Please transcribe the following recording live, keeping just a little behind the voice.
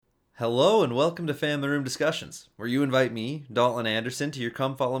Hello and welcome to Family Room Discussions, where you invite me, Dalton Anderson, to your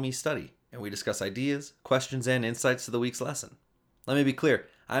Come Follow Me study, and we discuss ideas, questions, and insights to the week's lesson. Let me be clear,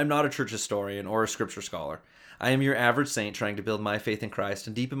 I am not a church historian or a scripture scholar. I am your average saint trying to build my faith in Christ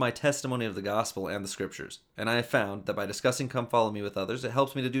and deepen my testimony of the gospel and the scriptures, and I have found that by discussing Come Follow Me with others, it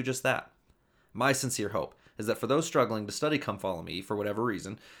helps me to do just that. My sincere hope is that for those struggling to study Come Follow Me for whatever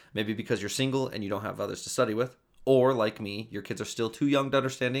reason, maybe because you're single and you don't have others to study with, or, like me, your kids are still too young to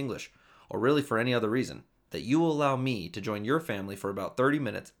understand English, or really for any other reason, that you will allow me to join your family for about 30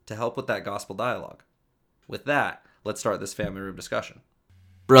 minutes to help with that gospel dialogue. With that, let's start this family room discussion.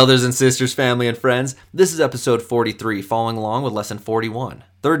 Brothers and sisters, family and friends, this is episode 43, following along with lesson 41,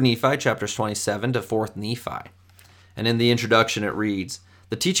 3rd Nephi, chapters 27 to 4th Nephi. And in the introduction it reads,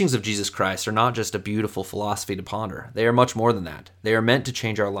 "The teachings of Jesus Christ are not just a beautiful philosophy to ponder. They are much more than that. They are meant to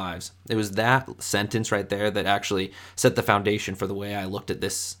change our lives." It was that sentence right there that actually set the foundation for the way I looked at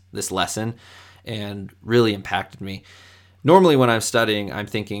this lesson and really impacted me. Normally when I'm studying, I'm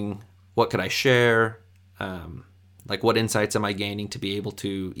thinking, what could I share? Like what insights am I gaining to be able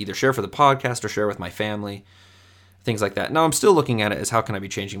to either share for the podcast or share with my family? Things like that. Now I'm still looking at it as how can I be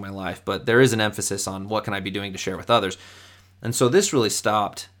changing my life, but there is an emphasis on what can I be doing to share with others. And so this really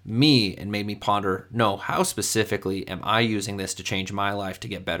stopped me and made me ponder, no, how specifically am I using this to change my life, to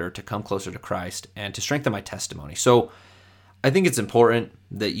get better, to come closer to Christ, and to strengthen my testimony? So I think it's important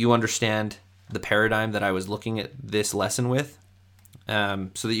that you understand the paradigm that I was looking at this lesson with,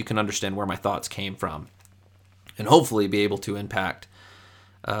 so that you can understand where my thoughts came from, and hopefully be able to impact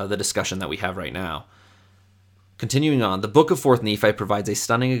the discussion that we have right now. Continuing on, the book of 4th Nephi provides a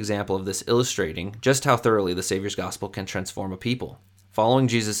stunning example of this, illustrating just how thoroughly the Savior's gospel can transform a people. Following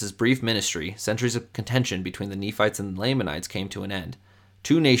Jesus' brief ministry, centuries of contention between the Nephites and the Lamanites came to an end.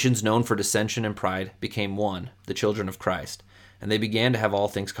 Two nations known for dissension and pride became one, the children of Christ, and they began to have all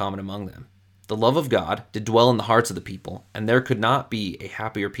things common among them. The love of God did dwell in the hearts of the people, and there could not be a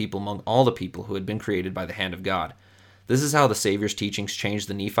happier people among all the people who had been created by the hand of God. This is how the Savior's teachings changed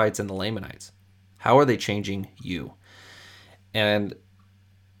the Nephites and the Lamanites. How are they changing you? And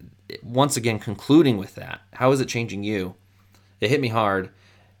once again, concluding with that, how is it changing you? It hit me hard.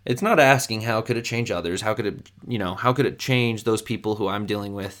 It's not asking how could it change others? How could it change those people who I'm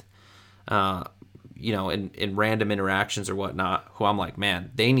dealing with, in random interactions or whatnot, who I'm like,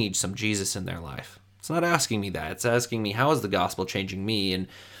 man, they need some Jesus in their life. It's not asking me that. It's asking me, how is the gospel changing me?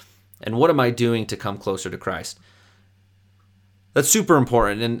 And what am I doing to come closer to Christ? That's super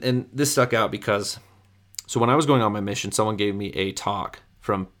important, and this stuck out because, so when I was going on my mission, someone gave me a talk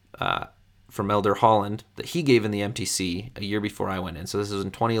from Elder Holland that he gave in the MTC a year before I went in. So this was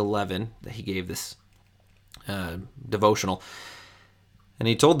in 2011 that he gave this devotional, and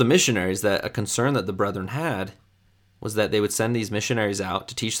he told the missionaries that a concern that the brethren had was that they would send these missionaries out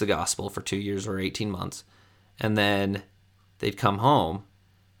to teach the gospel for 2 years or 18 months, and then they'd come home,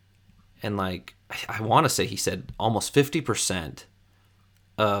 and I want to say he said almost 50%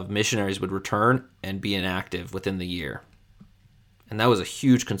 of missionaries would return and be inactive within the year. And that was a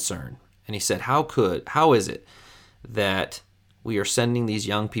huge concern. And he said, how is it that we are sending these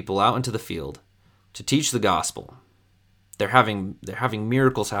young people out into the field to teach the gospel? They're having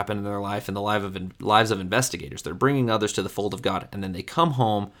miracles happen in their life and the lives of investigators. They're bringing others to the fold of God, and then they come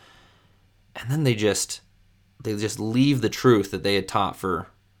home, and then they just leave the truth that they had taught for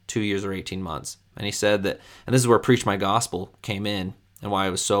 2 years or 18 months. And he said that, and this is where Preach My Gospel came in and why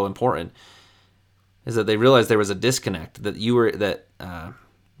it was so important, is that they realized there was a disconnect, that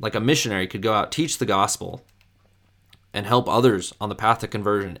like a missionary could go out, teach the gospel, and help others on the path to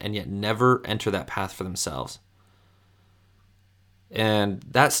conversion, and yet never enter that path for themselves. And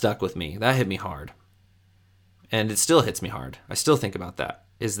that stuck with me. That hit me hard. And it still hits me hard. I still think about that,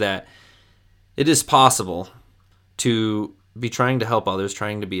 is that it is possible to be trying to help others,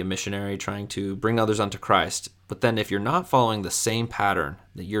 trying to be a missionary, trying to bring others unto Christ. But then if you're not following the same pattern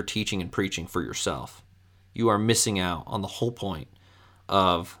that you're teaching and preaching for yourself, you are missing out on the whole point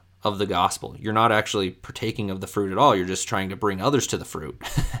of the gospel. You're not actually partaking of the fruit at all. You're just trying to bring others to the fruit.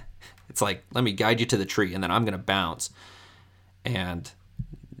 It's like, let me guide you to the tree, and then I'm going to bounce and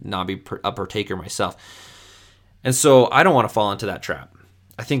not be a partaker myself. And so I don't want to fall into that trap.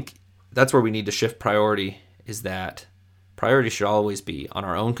 I think that's where we need to shift priority, is that priority should always be on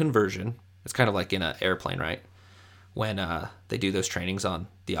our own conversion. It's kind of like in an airplane, right? When they do those trainings on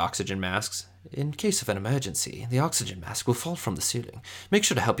the oxygen masks. In case of an emergency, the oxygen mask will fall from the ceiling. Make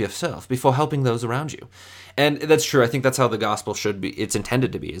sure to help yourself before helping those around you. And that's true. I think that's how the gospel should be. It's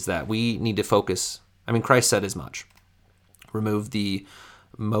intended to be, is that we need to focus. I mean, Christ said as much. Remove the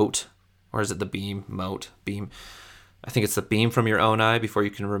mote, or is it the beam, mote, beam? I think it's the beam from your own eye before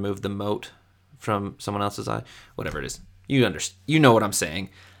you can remove the mote from someone else's eye. Whatever it is, you know what I'm saying,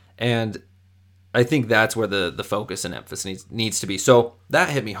 and I think that's where the focus and emphasis needs to be. So that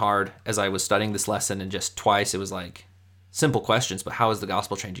hit me hard as I was studying this lesson, and just twice it was like simple questions, but how is the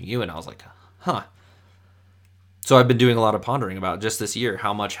gospel changing you? And I was like, huh. So I've been doing a lot of pondering about just this year,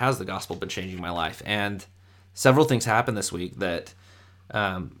 how much has the gospel been changing my life? And several things happened this week that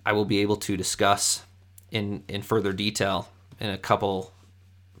I will be able to discuss in further detail in a couple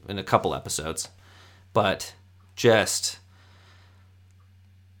episodes. But just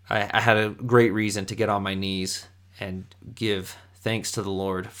I had a great reason to get on my knees and give thanks to the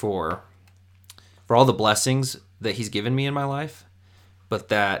Lord for all the blessings that he's given me in my life. But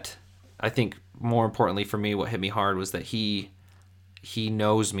that, I think more importantly for me, what hit me hard was that he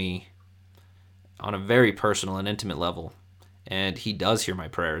knows me on a very personal and intimate level, and he does hear my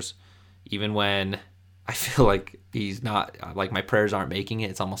prayers, even when I feel like he's not, like my prayers aren't making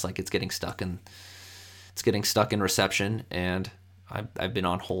it. It's almost like it's getting stuck in reception, and I've been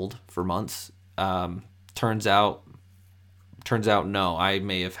on hold for months. Turns out no, I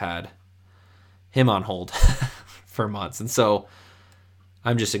may have had him on hold for months, and so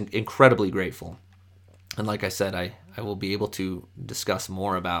I'm just incredibly grateful. And like I said, I will be able to discuss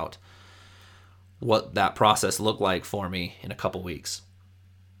more about what that process looked like for me in a couple weeks.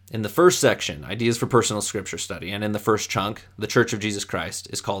 In the first section, Ideas for Personal Scripture Study, and in the first chunk, The Church of Jesus Christ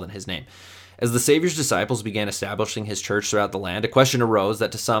is called in his name. As the Savior's disciples began establishing his church throughout the land, a question arose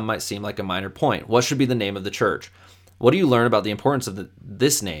that to some might seem like a minor point. What should be the name of the church? What do you learn about the importance of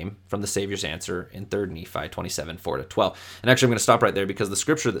this name from the Savior's answer in 3 Nephi 27, 4-12? And actually, I'm going to stop right there because the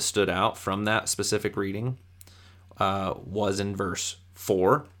scripture that stood out from that specific reading was in verse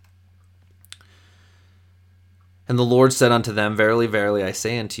 4. And the Lord said unto them, Verily, verily, I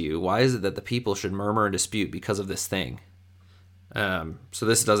say unto you, why is it that the people should murmur and dispute because of this thing? So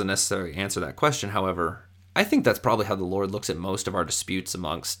this doesn't necessarily answer that question. However, I think that's probably how the Lord looks at most of our disputes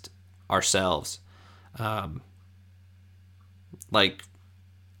amongst ourselves. Like,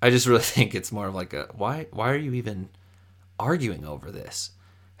 I just really think it's more of like a, why are you even arguing over this?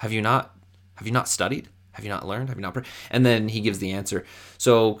 Have you not studied? Have you not learned? Have you not prayed? And then he gives the answer.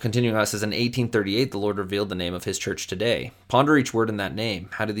 So continuing on, it says, in 1838, the Lord revealed the name of his church today. Ponder each word in that name.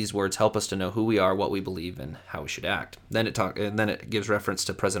 How do these words help us to know who we are, what we believe, and how we should act? Then it gives reference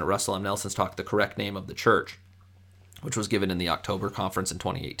to President Russell M. Nelson's talk, The Correct Name of the Church, which was given in the October conference in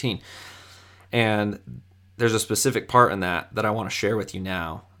 2018. And there's a specific part in that I want to share with you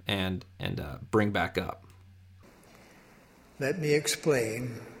now and bring back up. Let me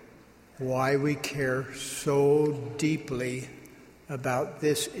explain why we care so deeply about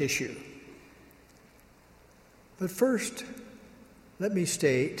this issue. But first, let me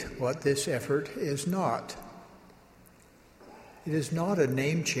state what this effort is not. It is not a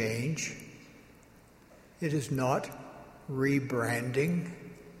name change. It is not rebranding.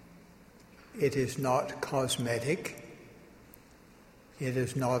 It is not cosmetic. It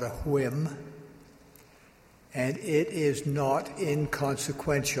is not a whim. And it is not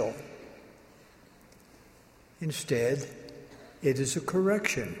inconsequential. Instead, it is a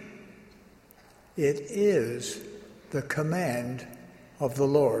correction. It is the command of the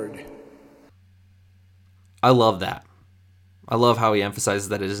Lord. I love that. I love how he emphasizes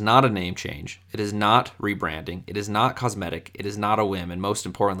that it is not a name change. It is not rebranding. It is not cosmetic. It is not a whim. And most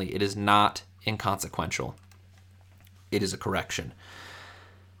importantly, it is not inconsequential. It is a correction.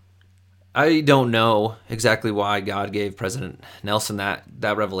 I don't know exactly why God gave President Nelson that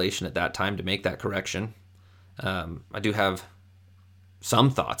revelation at that time to make that correction. I do have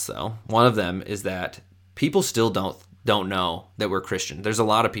some thoughts, though. One of them is that people still don't know that we're Christian. There's a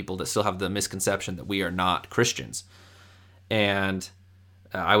lot of people that still have the misconception that we are not Christians. And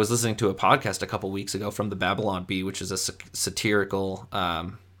I was listening to a podcast a couple weeks ago from the Babylon Bee, which is a satirical.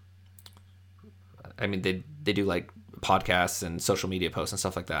 They do like podcasts and social media posts and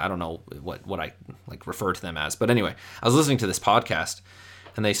stuff like that. I don't know what I like refer to them as, but anyway, I was listening to this podcast,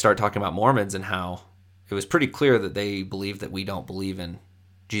 and they start talking about Mormons and how it was pretty clear that they believe that we don't believe in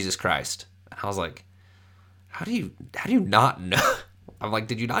Jesus Christ. And I was like, how do you not know? I'm like,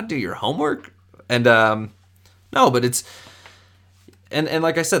 did you not do your homework? And no, but it's and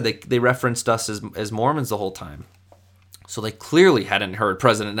like I said, they referenced us as Mormons the whole time. So they clearly hadn't heard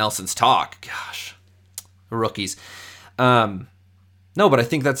President Nelson's talk. Gosh, rookies. No, but I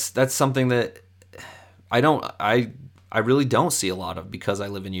think that's something that I really don't see a lot of because I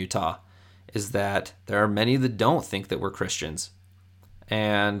live in Utah. Is that there are many that don't think that we're Christians.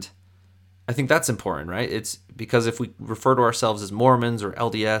 And I think that's important, right? It's because if we refer to ourselves as Mormons or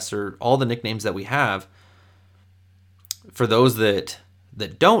LDS or all the nicknames that we have, for those that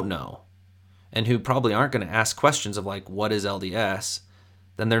don't know and who probably aren't going to ask questions of like, what is LDS?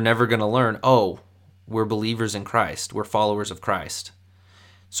 Then they're never going to learn, oh, we're believers in Christ. We're followers of Christ.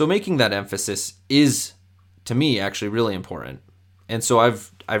 So making that emphasis is, to me, actually really important. And so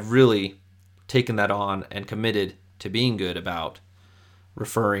I've really taken that on and committed to being good about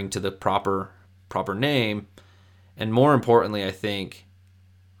referring to the proper name. And more importantly, I think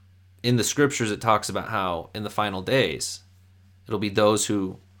in the scriptures, it talks about how in the final days, it'll be those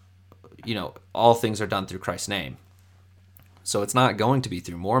who, all things are done through Christ's name. So it's not going to be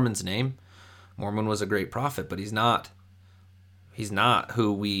through Mormon's name. Mormon was a great prophet, but he's not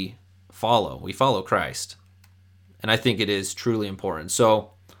who we follow. We follow Christ. And I think it is truly important.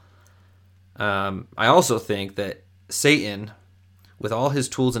 So I also think that Satan, with all his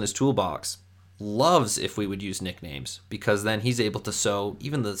tools in his toolbox, loves if we would use nicknames, because then he's able to sow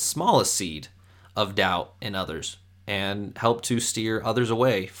even the smallest seed of doubt in others and help to steer others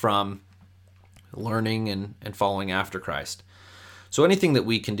away from learning and following after Christ. So anything that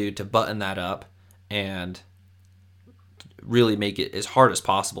we can do to button that up and really make it as hard as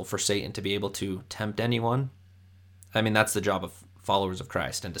possible for Satan to be able to tempt anyone, I mean, that's the job of followers of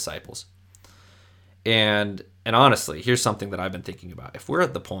Christ and disciples. And honestly, here's something that I've been thinking about. If we're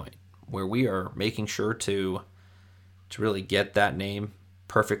at the point where we are making sure to really get that name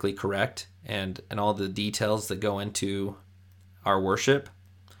perfectly correct and all the details that go into our worship,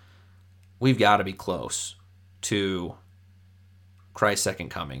 we've got to be close to Christ's second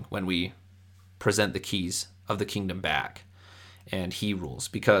coming when we present the keys of the kingdom back and he rules.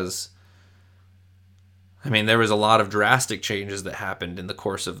 Because, I mean, there was a lot of drastic changes that happened in the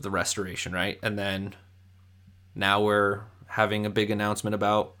course of the restoration, right? And then now we're having a big announcement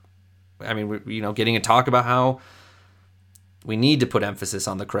about, we're, getting a talk about how we need to put emphasis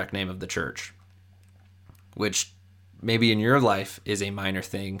on the correct name of the church, which maybe in your life is a minor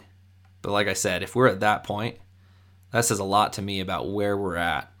thing. But like I said, if we're at that point, that says a lot to me about where we're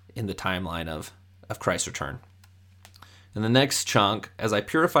at in the timeline of Christ's return. In the next chunk, as I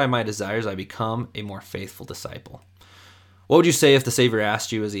purify my desires, I become a more faithful disciple. What would you say if the Savior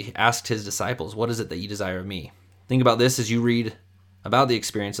asked you, as he asked his disciples, what is it that you desire of me? Think about this as you read about the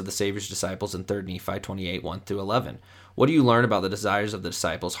experience of the Savior's disciples in 3 Nephi 28, 1-11. What do you learn about the desires of the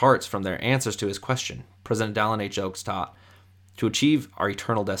disciples' hearts from their answers to his question? President Dallin H. Oaks taught, to achieve our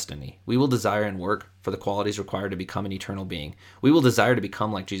eternal destiny, we will desire and work for the qualities required to become an eternal being. We will desire to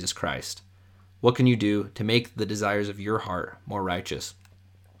become like Jesus Christ. What can you do to make the desires of your heart more righteous?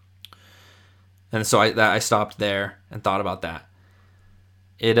 And so I stopped there and thought about that.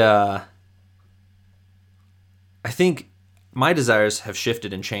 I think my desires have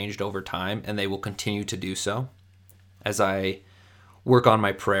shifted and changed over time, and they will continue to do so as I work on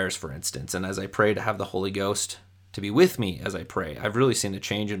my prayers, for instance, and as I pray to have the Holy Ghost to be with me as I pray. I've really seen a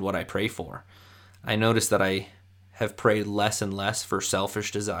change in what I pray for. I notice that I have prayed less and less for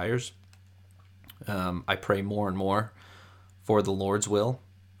selfish desires. I pray more and more for the Lord's will.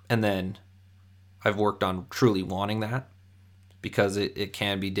 And then I've worked on truly wanting that, because it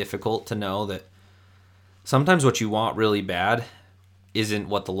can be difficult to know that sometimes what you want really bad isn't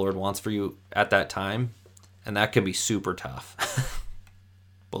what the Lord wants for you at that time. And that can be super tough.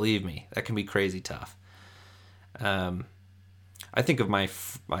 Believe me, that can be crazy tough. I think of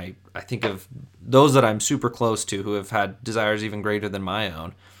I think of those that I'm super close to who have had desires even greater than my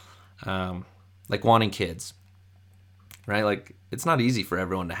own, like wanting kids, right? Like, it's not easy for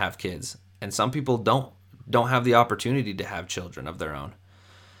everyone to have kids, and some people don't have the opportunity to have children of their own.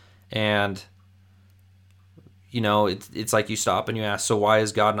 And it's like you stop and you ask, so why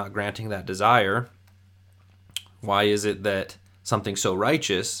is God not granting that desire? Why is it that something so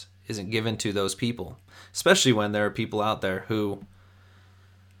righteous isn't given to those people? Especially when there are people out there who,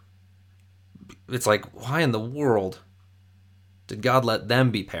 it's like, why in the world did God let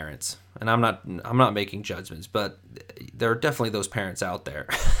them be parents? And I'm not making judgments, but there are definitely those parents out there,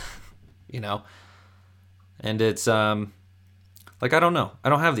 And it's like, I don't know. I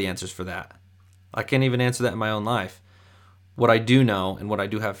don't have the answers for that. I can't even answer that in my own life. What I do know, and what I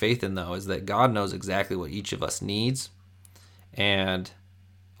do have faith in, though, is that God knows exactly what each of us needs, and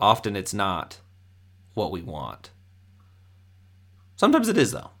often it's not what we want. Sometimes it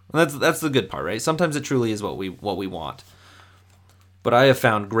is, though. That's the good part, right? Sometimes it truly is what we want. But I have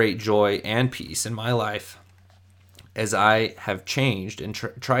found great joy and peace in my life as I have changed and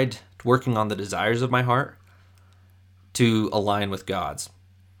tried working on the desires of my heart to align with God's.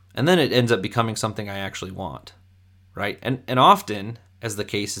 And then it ends up becoming something I actually want, right? And often, as the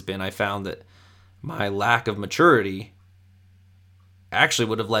case has been, I found that my lack of maturity actually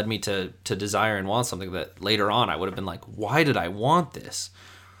would have led me to desire and want something that later on I would have been like, why did I want this?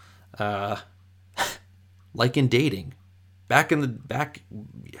 Like in dating,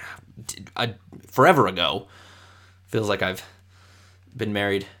 forever ago, feels like I've been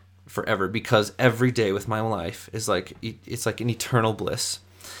married forever, because every day with my life is like, it's like an eternal bliss.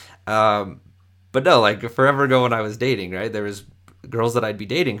 But no, like forever ago when I was dating, right, there was girls that I'd be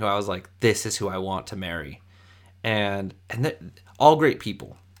dating who I was like, this is who I want to marry. And all great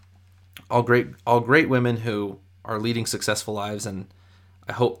people, all great women who are leading successful lives. And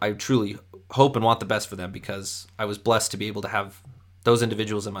I truly hope and want the best for them, because I was blessed to be able to have those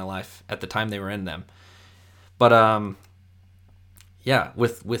individuals in my life at the time they were in them. But, yeah,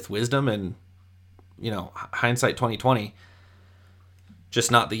 with wisdom and, hindsight 2020, just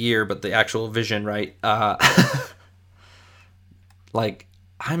not the year, but the actual vision, right? Like,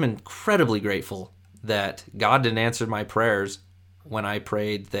 I'm incredibly grateful that God didn't answer my prayers when I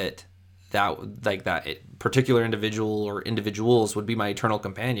prayed that particular individual or individuals would be my eternal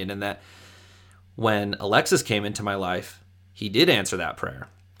companion, and that when Alexis came into my life, he did answer that prayer,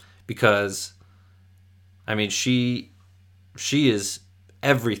 because, I mean, she is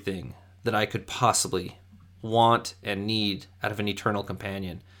everything that I could possibly want and need out of an eternal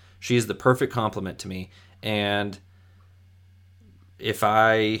companion. She is the perfect complement to me, and if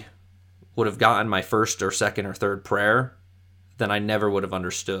I would have gotten my first or second or third prayer, then I never would have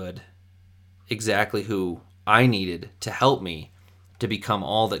understood exactly who I needed to help me to become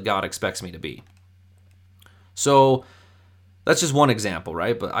all that God expects me to be. So that's just one example,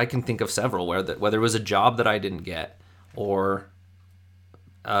 right? But I can think of several whether it was a job that I didn't get, or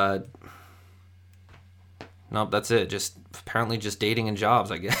no, that's it. Just apparently just dating and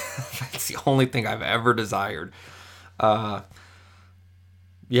jobs, I guess. That's the only thing I've ever desired.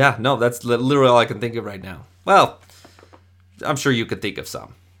 Yeah, no, that's literally all I can think of right now. Well, I'm sure you could think of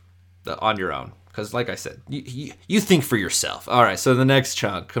some on your own, because like I said, you think for yourself. All right, so the next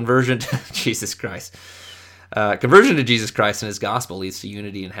chunk, conversion to Jesus Christ. Conversion to Jesus Christ and his gospel leads to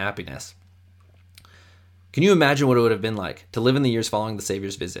unity and happiness. Can you imagine what it would have been like to live in the years following the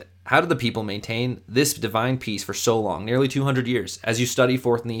Savior's visit? How did the people maintain this divine peace for so long, nearly 200 years? As you study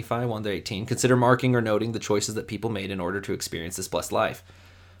 4th Nephi 1-18, consider marking or noting the choices that people made in order to experience this blessed life.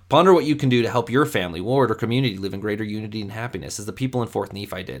 Ponder what you can do to help your family, ward, or community live in greater unity and happiness as the people in 4th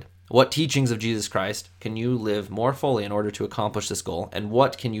Nephi did. What teachings of Jesus Christ can you live more fully in order to accomplish this goal? And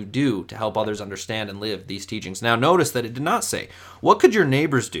what can you do to help others understand and live these teachings? Now notice that it did not say, what could your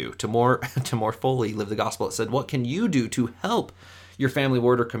neighbors do to more fully live the gospel? It said, what can you do to help your family,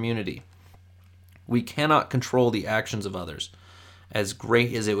 ward, or community? We cannot control the actions of others, as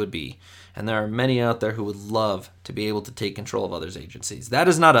great as it would be. And there are many out there who would love to be able to take control of others' agencies. That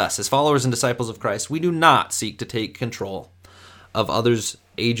is not us. As followers and disciples of Christ, we do not seek to take control of others'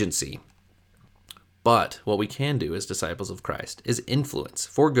 agency. But what we can do as disciples of Christ is influence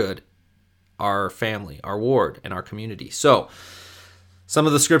for good our family, our ward, and our community. So, some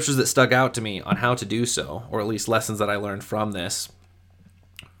of the scriptures that stuck out to me on how to do so, or at least lessons that I learned from this,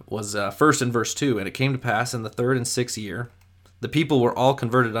 was first in verse 2, and it came to pass in the 3rd and 6th year, the people were all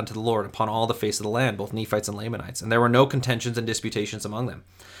converted unto the Lord upon all the face of the land, both Nephites and Lamanites, and there were no contentions and disputations among them.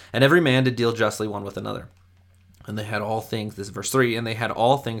 And every man did deal justly one with another. And they had all things, this is verse 3, and they had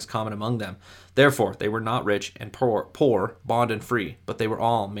all things common among them. Therefore they were not rich and poor, bond and free, but they were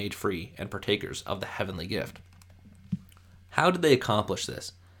all made free and partakers of the heavenly gift. How did they accomplish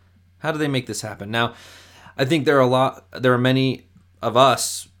this? How did they make this happen? Now, I think there are many of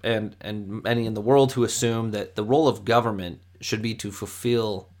us and many in the world who assume that the role of government should be to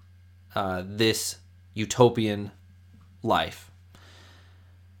fulfill this utopian life.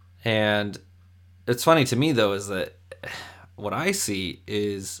 And it's funny to me, though, is that what I see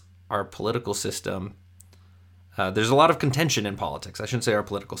is our political system. There's a lot of contention in politics. I shouldn't say our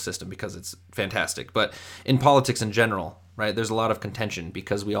political system because it's fantastic, but in politics in general, right? There's a lot of contention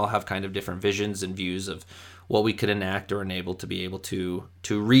because we all have kind of different visions and views of what we could enact or enable to be able to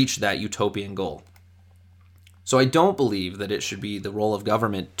reach that utopian goal. So I don't believe that it should be the role of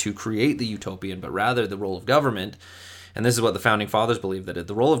government to create the utopian, but rather the role of government, and this is what the Founding Fathers believed, that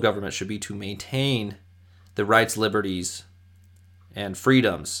the role of government should be to maintain the rights, liberties, and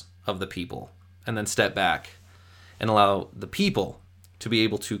freedoms of the people, and then step back and allow the people to be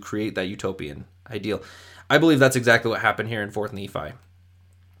able to create that utopian ideal. I believe that's exactly what happened here in 4th Nephi.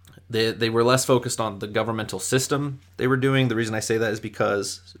 They were less focused on the governmental system they were doing. The reason I say that is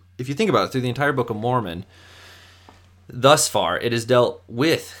because if you think about it, through the entire Book of Mormon, thus far, it has dealt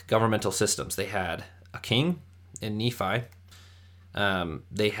with governmental systems. They had a king in Nephi.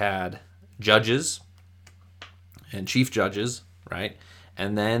 They had judges and chief judges, right?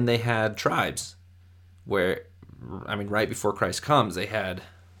 And then they had tribes where, right before Christ comes, they had,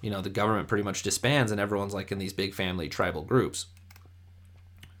 the government pretty much disbands and everyone's like in these big family tribal groups.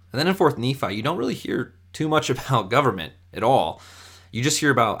 And then in 4th Nephi, you don't really hear too much about government at all. You just hear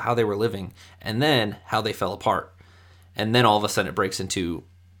about how they were living and then how they fell apart. And then all of a sudden it breaks into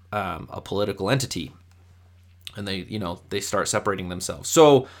a political entity. And they start separating themselves.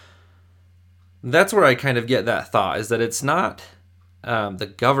 So that's where I kind of get that thought, is that it's not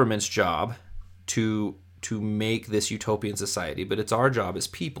the government's job to make this utopian society, but it's our job as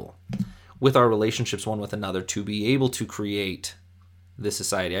people, with our relationships one with another, to be able to create this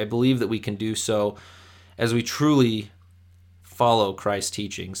society. I believe that we can do so as we truly follow Christ's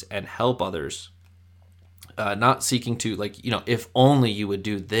teachings and help others, not seeking to, if only you would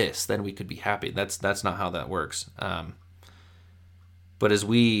do this, then we could be happy. That's not how that works. But as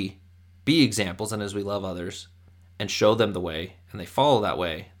we be examples and as we love others and show them the way and they follow that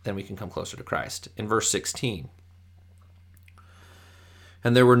way, then we can come closer to Christ. In verse 16,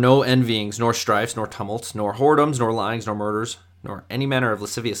 and there were no envyings, nor strifes, nor tumults, nor whoredoms, nor lyings, nor murders, nor any manner of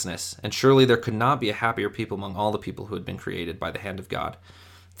lasciviousness. And surely there could not be a happier people among all the people who had been created by the hand of God.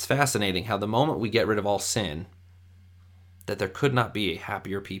 It's fascinating how the moment we get rid of all sin, that there could not be a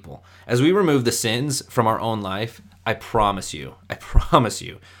happier people. As we remove the sins from our own life, I promise you, it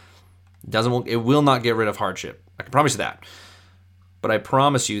will not get rid of hardship. I can promise you that. But I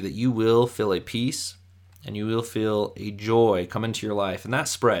promise you that you will feel a peace and you will feel a joy come into your life. And that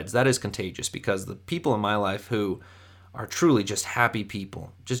spreads. That is contagious, because the people in my life who are truly just happy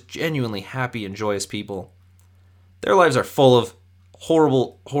people, just genuinely happy and joyous people, their lives are full of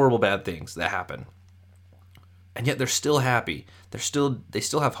horrible, horrible bad things that happen. And yet they're still happy. They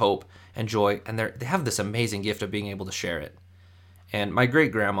still have hope and joy, and they have this amazing gift of being able to share it. And my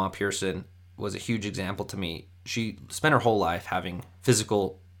great-grandma Pearson was a huge example to me. She spent her whole life having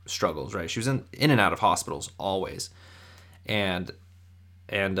physical struggles, right? She was in and out of hospitals always. And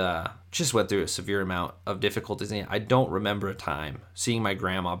just went through a severe amount of difficulties. And I don't remember a time seeing my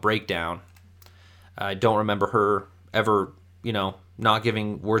grandma break down. I don't remember her ever, not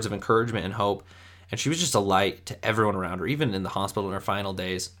giving words of encouragement and hope. And she was just a light to everyone around her, even in the hospital in her final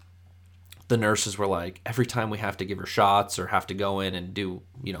days. The nurses were like, every time we have to give her shots or have to go in and do,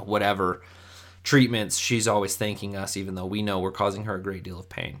 whatever treatments, she's always thanking us, even though we know we're causing her a great deal of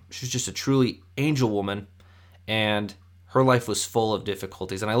pain. She's just a truly angel woman, and her life was full of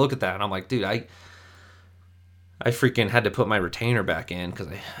difficulties. And I look at that and I'm like, dude, I freaking had to put my retainer back in because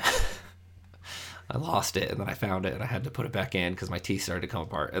I lost it, and then I found it and I had to put it back in because my teeth started to come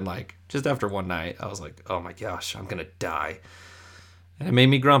apart. And just after one night, I was like, oh my gosh, I'm going to die. And it made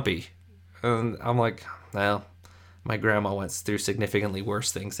me grumpy. And I'm like, well, my grandma went through significantly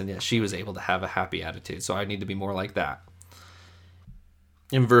worse things, and yet she was able to have a happy attitude. So I need to be more like that.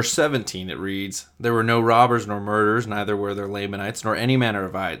 In verse 17, it reads, there were no robbers nor murderers, neither were there Lamanites, nor any manner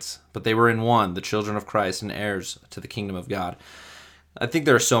of ites, but they were in one, the children of Christ, and heirs to the kingdom of God. I think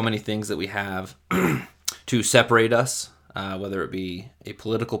there are so many things that we have to separate us, whether it be a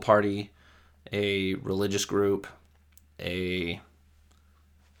political party, a religious group, a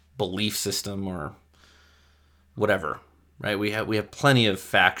belief system, or whatever, right? We have plenty of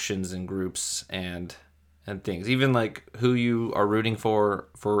factions and groups and things, even like who you are rooting for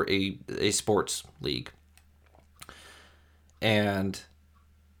a sports league. And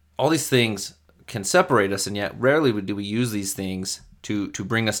all these things can separate us, and yet rarely do we use these things to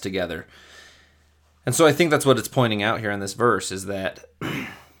bring us together. And so I think that's what it's pointing out here in this verse, is that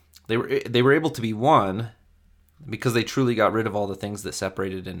they were able to be one because they truly got rid of all the things that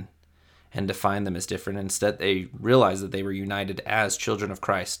separated and defined them as different. Instead, they realized that they were united as children of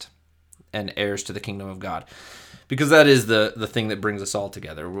Christ and heirs to the kingdom of God. Because that is the thing that brings us all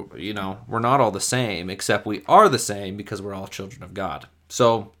together. We're not all the same, except we are the same because we're all children of God.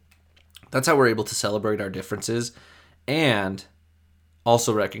 So that's how we're able to celebrate our differences and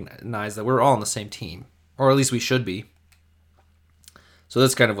also recognize that we're all on the same team, or at least we should be. So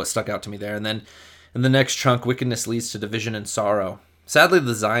that's kind of what stuck out to me there. And then in the next chunk, wickedness leads to division and sorrow. Sadly,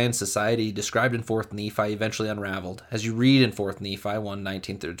 the Zion society described in 4th Nephi eventually unraveled. As you read in 4th Nephi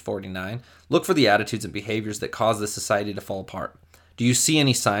 1:19 through 49, look for the attitudes and behaviors that cause this society to fall apart. Do you see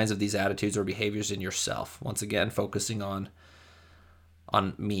any signs of these attitudes or behaviors in yourself? Once again, focusing on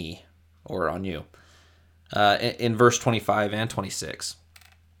me or on you. In verse 25 and 26.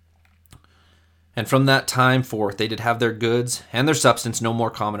 And from that time forth they did have their goods and their substance no more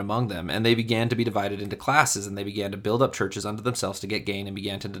common among them, and they began to be divided into classes, and they began to build up churches unto themselves to get gain, and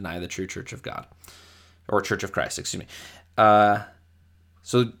began to deny the true church of God, or church of Christ, excuse me.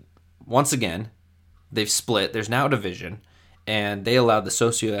 So once again, they've split. There's now a division, and they allowed the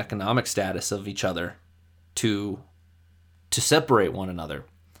socioeconomic status of each other to separate one another.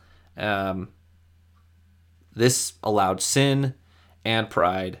 This allowed sin and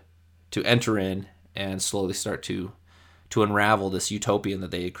pride to enter in and slowly start to unravel this utopian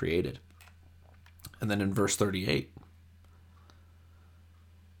that they had created. And then in verse 38,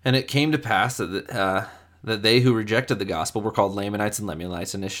 and it came to pass that they who rejected the gospel were called Lamanites and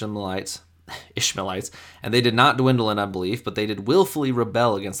Lemuelites and Ishmaelites, and they did not dwindle in unbelief, but they did willfully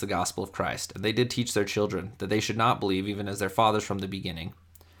rebel against the gospel of Christ. And they did teach their children that they should not believe, even as their fathers from the beginning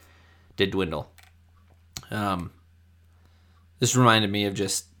did dwindle. This reminded me of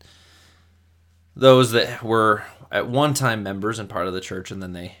just those that were at one time members and part of the church, and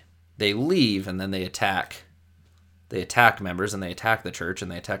then they leave, and then they attack members, and they attack the church, and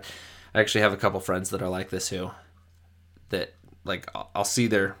they attack. I actually have a couple friends that are like this that like I'll see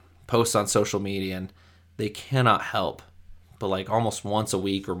their posts on social media, and they cannot help but like almost once a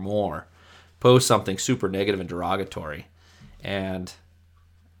week or more post something super negative and derogatory, and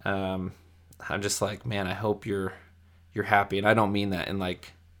I'm just like, man, I hope you're happy, and I don't mean that in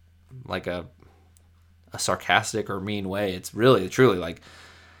like a sarcastic or mean way. It's really truly like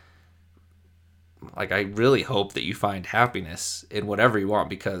I really hope that you find happiness in whatever you want,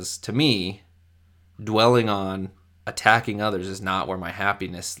 because to me, dwelling on attacking others is not where my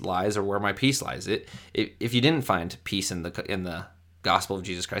happiness lies or where my peace lies. If you didn't find peace in the gospel of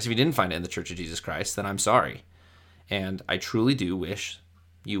Jesus Christ, if you didn't find it in the Church of Jesus Christ, then I'm sorry. And I truly do wish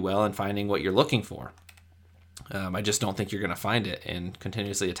you well in finding what you're looking for. I just don't think you're going to find it in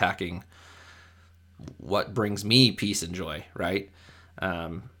continuously attacking what brings me peace and joy, right?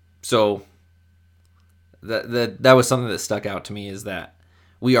 So that was something that stuck out to me, is that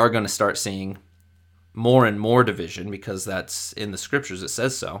we are going to start seeing more and more division, because that's in the scriptures. It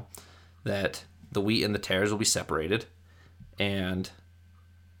says so, that the wheat and the tares will be separated. And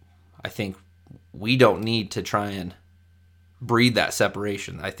I think we don't need to try and breed that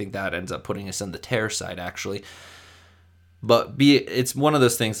separation. I think that ends up putting us on the tare side, actually. But it's one of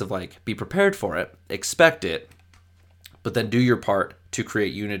those things of like, be prepared for it, expect it, but then do your part to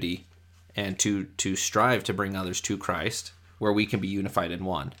create unity and to strive to bring others to Christ, where we can be unified in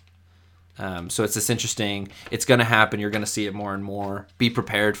one. So it's this interesting, it's going to happen. You're going to see it more and more. Be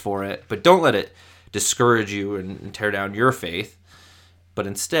prepared for it, but don't let it discourage you and tear down your faith. But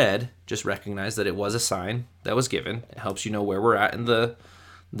instead, just recognize that it was a sign that was given. It helps you know where we're at in the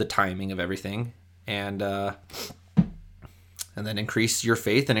timing of everything, and then increase your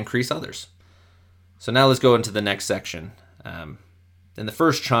faith and increase others. So now let's go into the next section. In the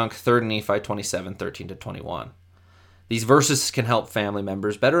first chunk, 3 Nephi 27, 13 to 21. These verses can help family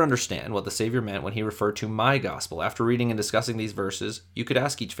members better understand what the Savior meant when he referred to my gospel. After reading and discussing these verses, you could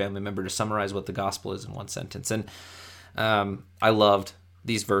ask each family member to summarize what the gospel is in one sentence. And I loved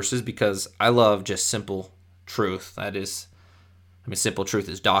these verses because I love just simple truth. Simple truth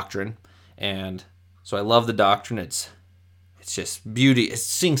is doctrine. And so I love the doctrine. It's just beauty. It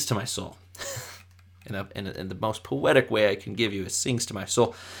sings to my soul. In the most poetic way I can give you, it sings to my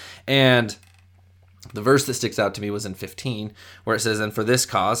soul. And the verse that sticks out to me was in 15, where it says, "And for this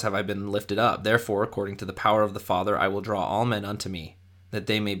cause have I been lifted up. Therefore, according to the power of the Father, I will draw all men unto me, that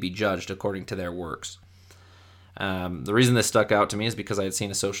they may be judged according to their works." The reason this stuck out to me is because I had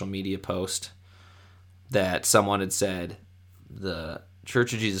seen a social media post that someone had said the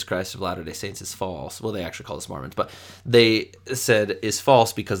Church of Jesus Christ of Latter-day Saints is false. Well, they actually call us Mormons, but they said is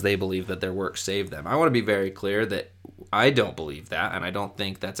false because they believe that their works save them. I want to be very clear that I don't believe that, and I don't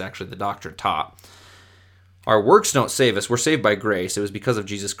think that's actually the doctrine taught. Our works don't save us. We're saved by grace. It was because of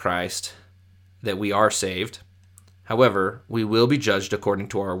Jesus Christ that we are saved. However, we will be judged according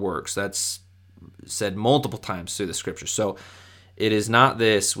to our works. That's said multiple times through the scriptures. So it is not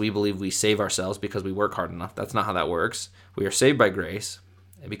this, we believe we save ourselves because we work hard enough. That's not how that works. We are saved by grace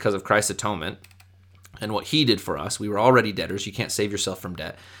because of Christ's atonement and what he did for us. We were already debtors. You can't save yourself from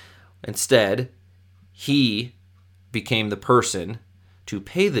debt. Instead, he became the person to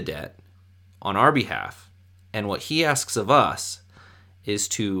pay the debt on our behalf. And what he asks of us is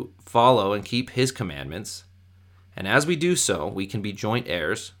to follow and keep his commandments. And as we do so, we can be joint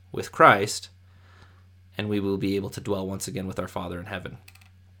heirs with Christ, and we will be able to dwell once again with our Father in heaven.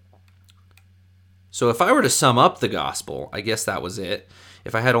 So if I were to sum up the gospel, I guess that was it.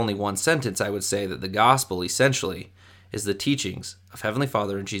 If I had only one sentence, I would say that the gospel essentially is the teachings of Heavenly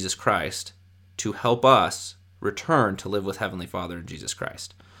Father and Jesus Christ to help us return to live with Heavenly Father and Jesus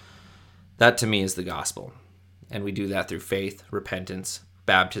Christ. That to me is the gospel. And we do that through faith, repentance,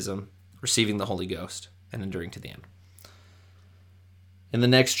 baptism, receiving the Holy Ghost, and enduring to the end. In the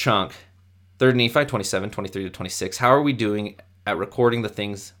next chunk, 3 Nephi 27:23-26. How are we doing at recording the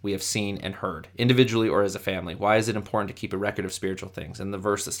things we have seen and heard, individually or as a family? Why is it important to keep a record of spiritual things? And the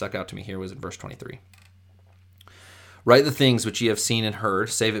verse that stuck out to me here was in verse 23. Write the things which ye have seen and heard,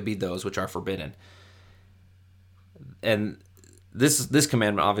 save it be those which are forbidden. And this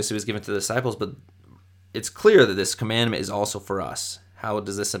commandment obviously was given to the disciples, but it's clear that this commandment is also for us. How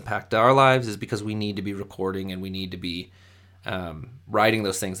does this impact our lives? Is because we need to be recording and we need to be writing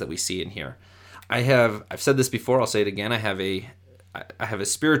those things that we see and hear. I've said this before, I'll say it again. I have a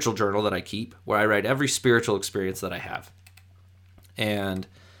spiritual journal that I keep where I write every spiritual experience that I have. And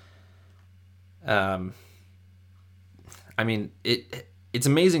I mean, it's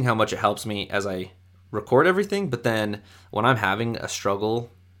amazing how much it helps me as I record everything, but then when I'm having a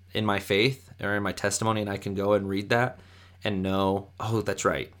struggle in my faith or in my testimony and I can go and read that and know, oh, that's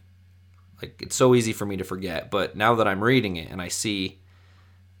right. Like, it's so easy for me to forget, but now that I'm reading it and I see,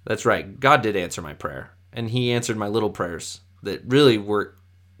 that's right, God did answer my prayer, and he answered my little prayers that really were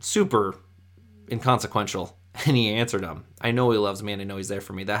super inconsequential, and he answered them. I know he loves me and I know he's there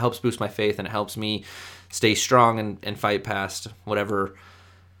for me. That helps boost my faith, and it helps me stay strong and fight past whatever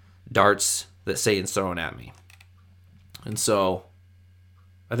darts that Satan's throwing at me. And so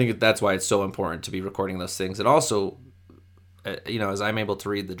I think that's why it's so important to be recording those things. And also, as I'm able to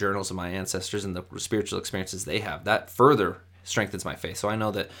read the journals of my ancestors and the spiritual experiences they have, that further strengthens my faith. So I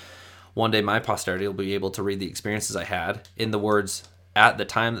know that one day my posterity will be able to read the experiences I had in the words at the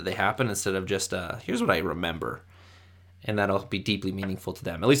time that they happened, instead of just, here's what I remember. And that'll be deeply meaningful to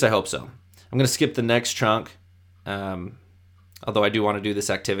them. At least I hope so. I'm going to skip the next chunk, although I do want to do this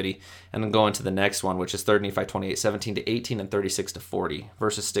activity, and then go into the next one, which is 3 Nephi 28:17-18 and 36-40.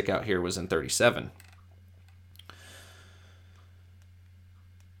 Verses stick out here was in 37.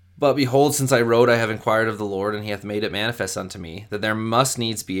 But behold, since I wrote, I have inquired of the Lord, and he hath made it manifest unto me, that there must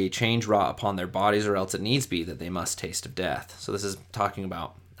needs be a change wrought upon their bodies, or else it needs be that they must taste of death. So this is talking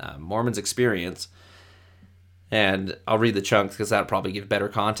about Mormon's experience. And I'll read the chunk because that'll probably give better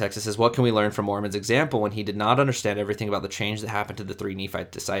context. It says, what can we learn from Mormon's example when he did not understand everything about the change that happened to the 3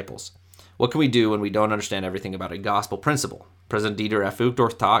 Nephite disciples? What can we do when we don't understand everything about a gospel principle? President Dieter F.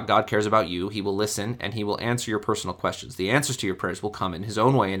 Uchtdorf taught, God cares about you, he will listen, and he will answer your personal questions. The answers to your prayers will come in his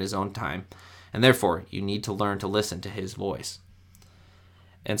own way in his own time, and therefore you need to learn to listen to his voice.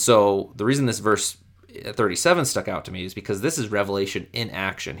 And so the reason this verse 37 stuck out to me is because this is revelation in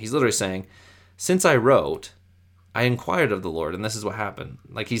action. He's literally saying, since I wrote, I inquired of the Lord, and this is what happened.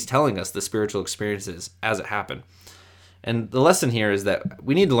 Like, he's telling us the spiritual experiences as it happened. And the lesson here is that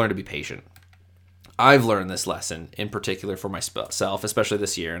we need to learn to be patient. I've learned this lesson in particular for myself, especially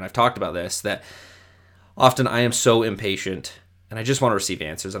this year, and I've talked about this, that often I am so impatient, and I just want to receive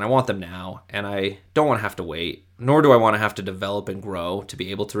answers, and I want them now, and I don't want to have to wait, nor do I want to have to develop and grow to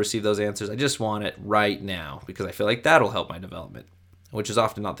be able to receive those answers. I just want it right now, because I feel like that'll help my development, which is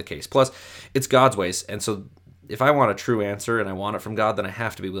often not the case. Plus, it's God's ways, and so if I want a true answer and I want it from God, then I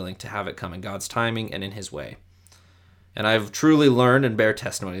have to be willing to have it come in God's timing and in his way. And I've truly learned and bear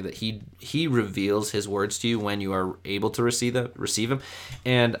testimony that he reveals his words to you when you are able to receive them.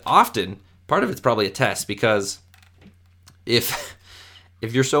 And often, part of it's probably a test, because if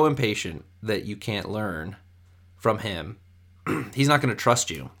you're so impatient that you can't learn from him, he's not going to trust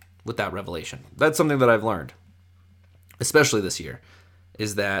you with that revelation. That's something that I've learned, especially this year,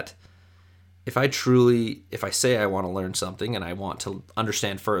 is that if I say I want to learn something and I want to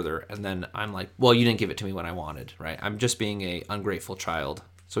understand further, and then I'm like, well, you didn't give it to me when I wanted, right? I'm just being a ungrateful child.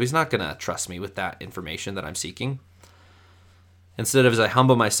 So he's not going to trust me with that information that I'm seeking. Instead of, as I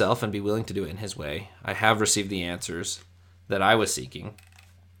humble myself and be willing to do it in his way, I have received the answers that I was seeking.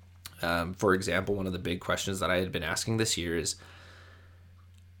 For example, one of the big questions that I had been asking this year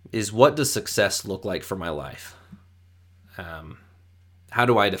is what does success look like for my life? How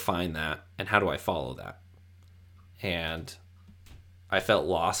do I define that, and how do I follow that? And I felt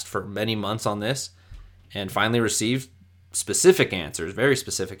lost for many months on this, and finally received specific answers, very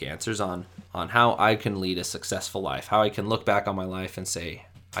specific answers on how I can lead a successful life, how I can look back on my life and say,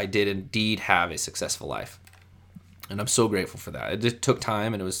 I did indeed have a successful life. And I'm so grateful for that. It just took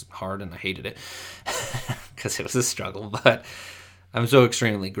time, and it was hard, and I hated it because it was a struggle, but I'm so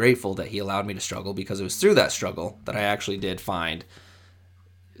extremely grateful that he allowed me to struggle, because it was through that struggle that I actually did find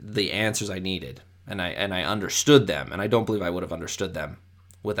the answers I needed, and I understood them, and I don't believe I would have understood them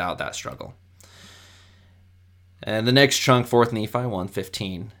without that struggle. And the next chunk, 4 Nephi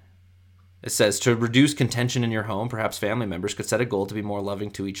 1:15, it says, to reduce contention in your home, perhaps family members could set a goal to be more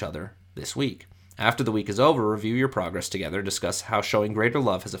loving to each other this week. After the week is over, review your progress together, discuss how showing greater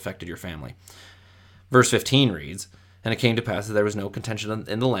love has affected your family. Verse 15 reads, And it came to pass that there was no contention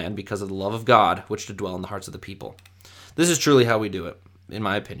in the land because of the love of God, which did dwell in the hearts of the people. This is truly how we do it, in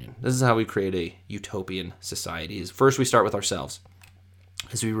my opinion. This is how we create a utopian society. First, we start with ourselves.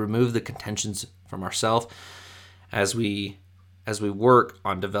 As we remove the contentions from ourselves, as we work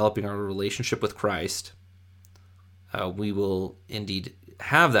on developing our relationship with Christ, we will indeed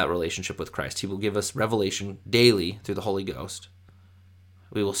have that relationship with Christ. He will give us revelation daily through the Holy Ghost.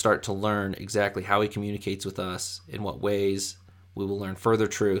 We will start to learn exactly how he communicates with us, in what ways. We will learn further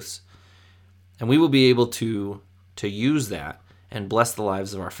truths. And we will be able to use that and bless the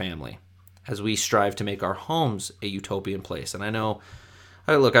lives of our family as we strive to make our homes a utopian place. And I know,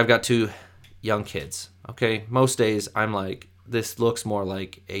 look, I've got 2 young kids, okay? Most days I'm like, this looks more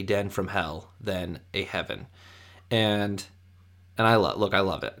like a den from hell than a heaven. And I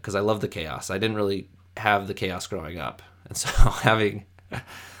love it because I love the chaos. I didn't really have the chaos growing up. And so having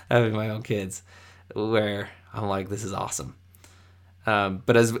my own kids where I'm like, this is awesome.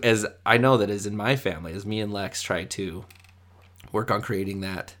 But as I know that as in my family, as me and Lex try to work on creating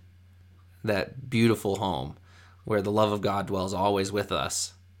that beautiful home where the love of God dwells always with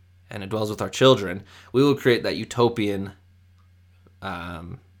us and it dwells with our children, we will create that utopian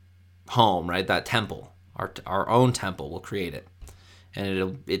home, right? That temple, our own temple, will create it.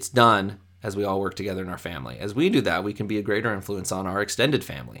 And it's done as we all work together in our family. As we do that, we can be a greater influence on our extended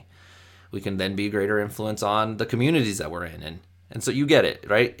family. We can then be a greater influence on the communities that we're in. And so you get it,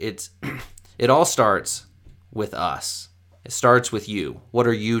 right? It all starts with us. It starts with you. What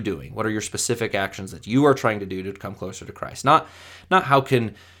are you doing? What are your specific actions that you are trying to do to come closer to Christ? Not how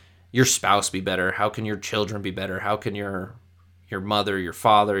can your spouse be better? How can your children be better? How can your mother, your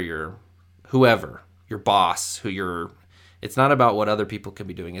father, your whoever, your boss, it's not about what other people can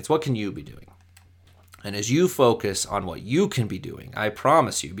be doing. It's what can you be doing? And as you focus on what you can be doing, I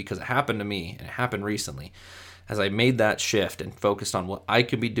promise you, because it happened to me and it happened recently, as I made that shift and focused on what I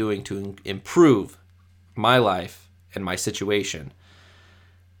can be doing to improve my life and my situation,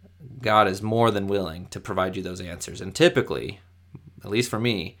 God is more than willing to provide you those answers. And typically, at least for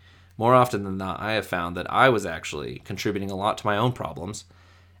me, more often than not, I have found that I was actually contributing a lot to my own problems.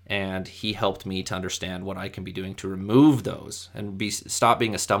 And he helped me to understand what I can be doing to remove those and stop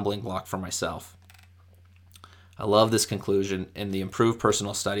being a stumbling block for myself. I love this conclusion in the Improved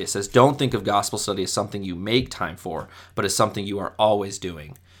Personal Study. It says, don't think of gospel study as something you make time for, but as something you are always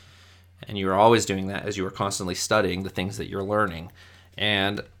doing. And you are always doing that as you are constantly studying the things that you're learning.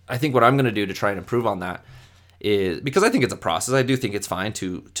 And I think what I'm going to do to try and improve on that is, because I think it's a process, I do think it's fine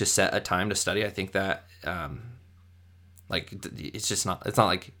to set a time to study. I think that it's not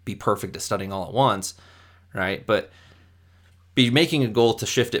like be perfect at studying all at once, right? But be making a goal to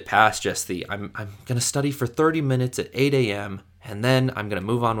shift it past just I'm going to study for 30 minutes at 8 a.m. and then I'm going to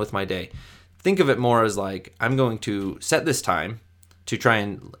move on with my day. Think of it more as like, I'm going to set this time to try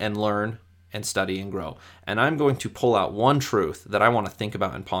and learn and study and grow. And I'm going to pull out one truth that I want to think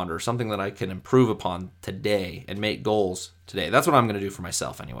about and ponder, something that I can improve upon today and make goals today. That's what I'm going to do for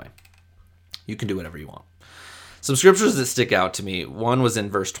myself anyway. You can do whatever you want. Some scriptures that stick out to me. One was in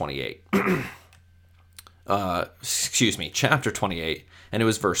verse 28. Chapter 28, and it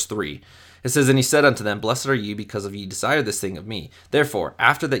was verse 3. It says, and he said unto them, blessed are ye, because of ye desire this thing of me. Therefore,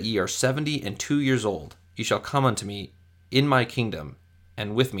 after that ye are 72 years old, ye shall come unto me in my kingdom,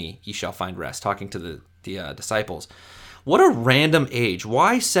 and with me ye shall find rest. Talking to the disciples. What a random age.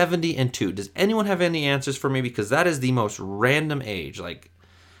 Why 70 and 2? Does anyone have any answers for me? Because that is the most random age. Like,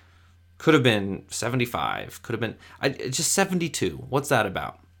 could have been 75. Could have been just 72. What's that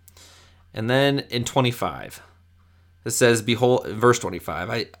about? And then in 25, it says, behold, verse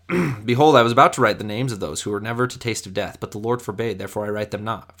 25, behold, I was about to write the names of those who were never to taste of death, but the Lord forbade, therefore I write them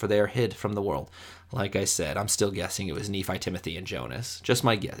not, for they are hid from the world. Like I said, I'm still guessing it was Nephi, Timothy, and Jonas. Just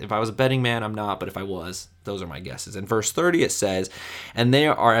my guess. If I was a betting man, I'm not, but if I was, those are my guesses. In verse 30, it says, and they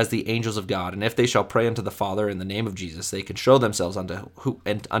are as the angels of God, and if they shall pray unto the Father in the name of Jesus, they can show themselves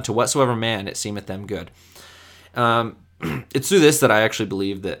unto whatsoever man it seemeth them good. It's through this that I actually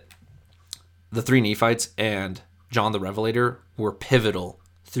believe that the 3 Nephites and John the Revelator were pivotal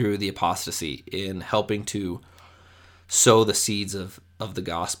through the apostasy in helping to sow the seeds of the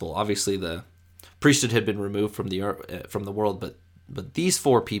gospel. Obviously, the priesthood had been removed from the world, but these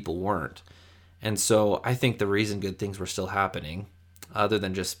 4 people weren't. And so I think the reason good things were still happening, other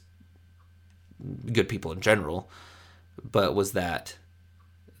than just good people in general, but was that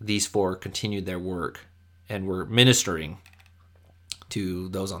these 4 continued their work and were ministering to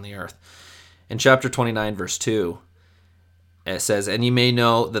those on the earth. In chapter 29, verse 2, It says, and ye may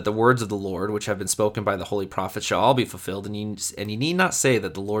know that the words of the Lord, which have been spoken by the holy prophets, shall all be fulfilled, and ye need not say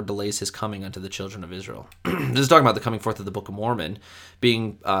that the Lord delays his coming unto the children of Israel. This is talking about the coming forth of the Book of Mormon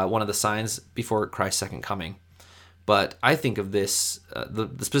being one of the signs before Christ's second coming. But I think of this,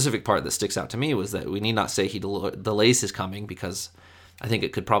 the specific part that sticks out to me was that we need not say he delays his coming, because I think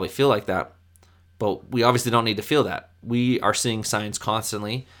it could probably feel like that. But we obviously don't need to feel that. We are seeing signs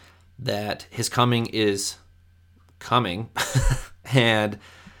constantly that his coming is coming. And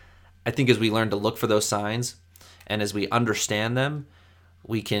I think as we learn to look for those signs and as we understand them,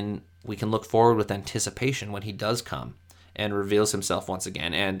 we can look forward with anticipation when he does come and reveals himself once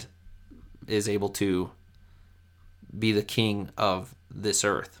again and is able to be the king of this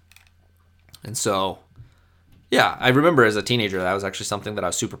earth. And so, yeah, I remember as a teenager that was actually something that I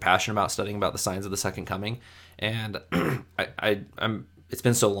was super passionate about, studying about the signs of the second coming. And I'm it's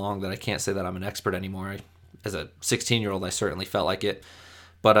been so long that I can't say that I'm an expert anymore. As a 16-year-old, I certainly felt like it.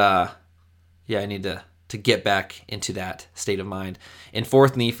 But yeah, I need to get back into that state of mind. In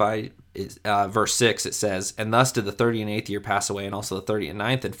 4th Nephi, verse 6, it says, and thus did the 30 and 8th year pass away, and also the 30 and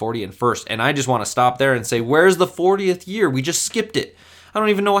 9th, and 40 and 1st. And I just want to stop there and say, where's the 40th year? We just skipped it. I don't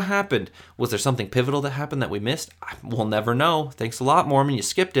even know what happened. Was there something pivotal that happened that we missed? We'll never know. Thanks a lot, Mormon. You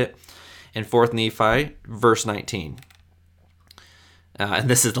skipped it. In 4th Nephi, verse 19. And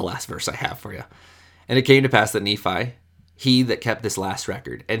this is the last verse I have for you. And it came to pass that Nephi, he that kept this last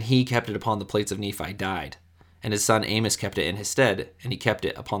record, and he kept it upon the plates of Nephi, died. And his son Amos kept it in his stead, and he kept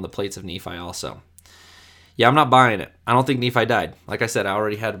it upon the plates of Nephi also. Yeah, I'm not buying it. I don't think Nephi died. Like I said, I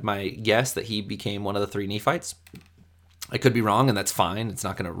already had my guess that he became one of the 3 Nephites. I could be wrong, and that's fine. It's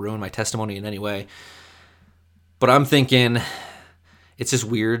not going to ruin my testimony in any way. But I'm thinking it's just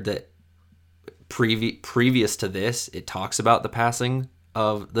weird that previous to this, it talks about the passing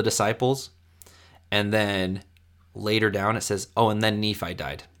of the disciples. And then later down it says, oh, and then Nephi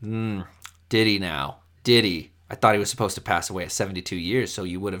died. Did he now? Did he? I thought he was supposed to pass away at 72 years, so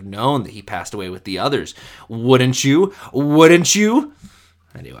you would have known that he passed away with the others. Wouldn't you? Wouldn't you?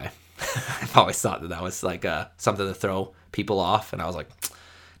 Anyway, I've always thought that was like something to throw people off. And I was like,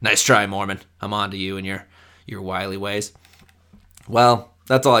 nice try, Mormon. I'm on to you and your wily ways. Well,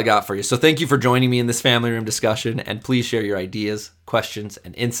 that's all I got for you. So thank you for joining me in this family room discussion, and please share your ideas, questions,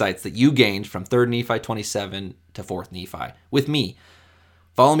 and insights that you gained from 3rd Nephi 27 to 4th Nephi with me.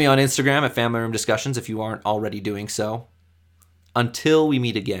 Follow me on Instagram at Family Room Discussions if you aren't already doing so. Until we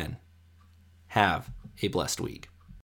meet again, have a blessed week.